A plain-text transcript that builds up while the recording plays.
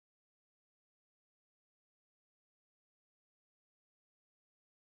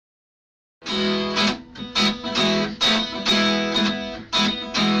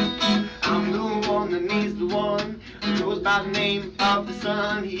by the name of the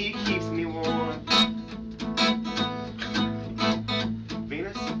sun, he keeps me warm.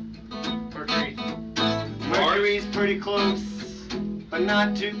 Venus? Mercury. Mercury's pretty close, but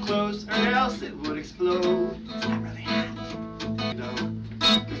not too close, or else it would explode. It's not really hot. No.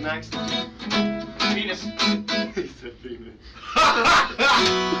 Who's next? Venus. He said Venus.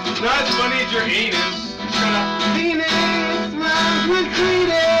 Not as funny as your anus. Shut up. Venus rhymes with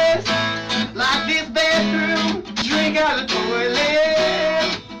Cletus, like this bathroom, drink out of the toilet.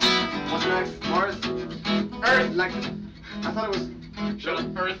 What's next? Mars? Earth? Like, I thought it was... Shut up.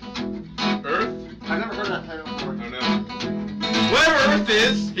 Earth. Earth? I've never heard of that title before. Oh no. Whatever Earth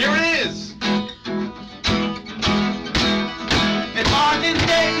is, here it is. And Mars is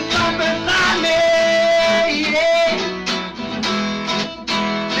next to come beside me, yeah.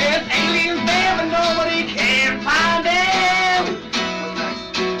 There's aliens there, but nobody can find them. What's next?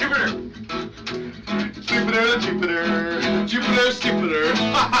 Jupiter. Jupiter. Jupiter. Jupiter.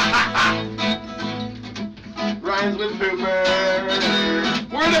 Rhymes with pooper.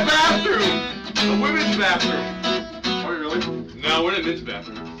 We're in the bathroom. The women's bathroom. Are we really? No, we're in the men's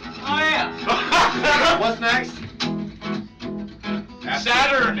bathroom. Oh yeah. What's next?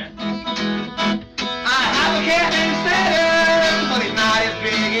 Saturn. I have a cat named Saturn, but he's not as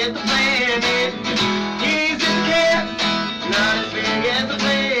big as the planet. He's just a cat, not as big as the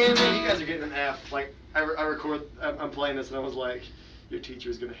planet. You guys are getting an F. Like, I'm playing this and I was like, your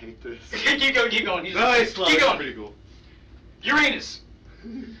teacher's gonna hate this. Keep going, keep going. Nice. Keep going. Pretty cool. Uranus.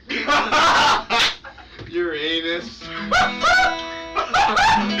 Uranus. Yeah,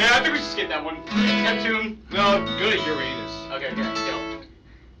 I think we should skip that one. Neptune. No, go to Uranus. Okay, go.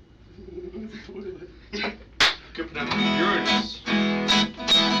 Good for Uranus.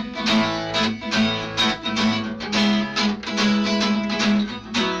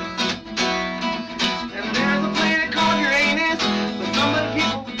 And there's a planet called Uranus, but some of the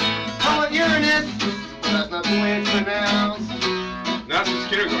people call it Uranus. That's not the way it's pronounced. Not since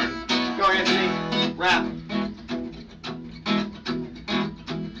kindergarten. Go, Anthony. Rap.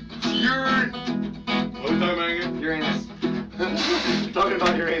 What are we talking about again? Uranus. Talking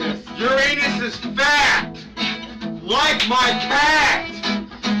about Uranus. Uranus is fat! Like my cat!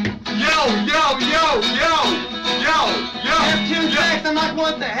 Yo! Neptune facts, I'm like,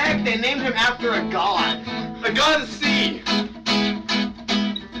 what the heck? They named him after a god. The god of the sea!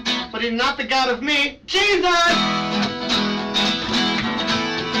 But he's not the god of me. Jesus!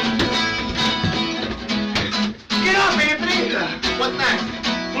 Get up, Anthony! What's next?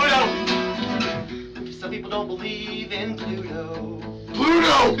 Pluto! Some people don't believe in Pluto.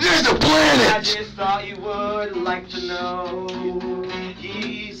 Pluto is a I planet! just thought you would like to know.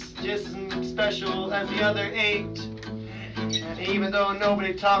 He's just as special as the other 8. And even though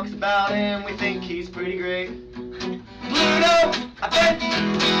nobody talks about him, we think he's pretty great. Pluto, I bet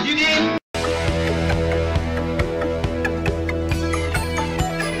you didn't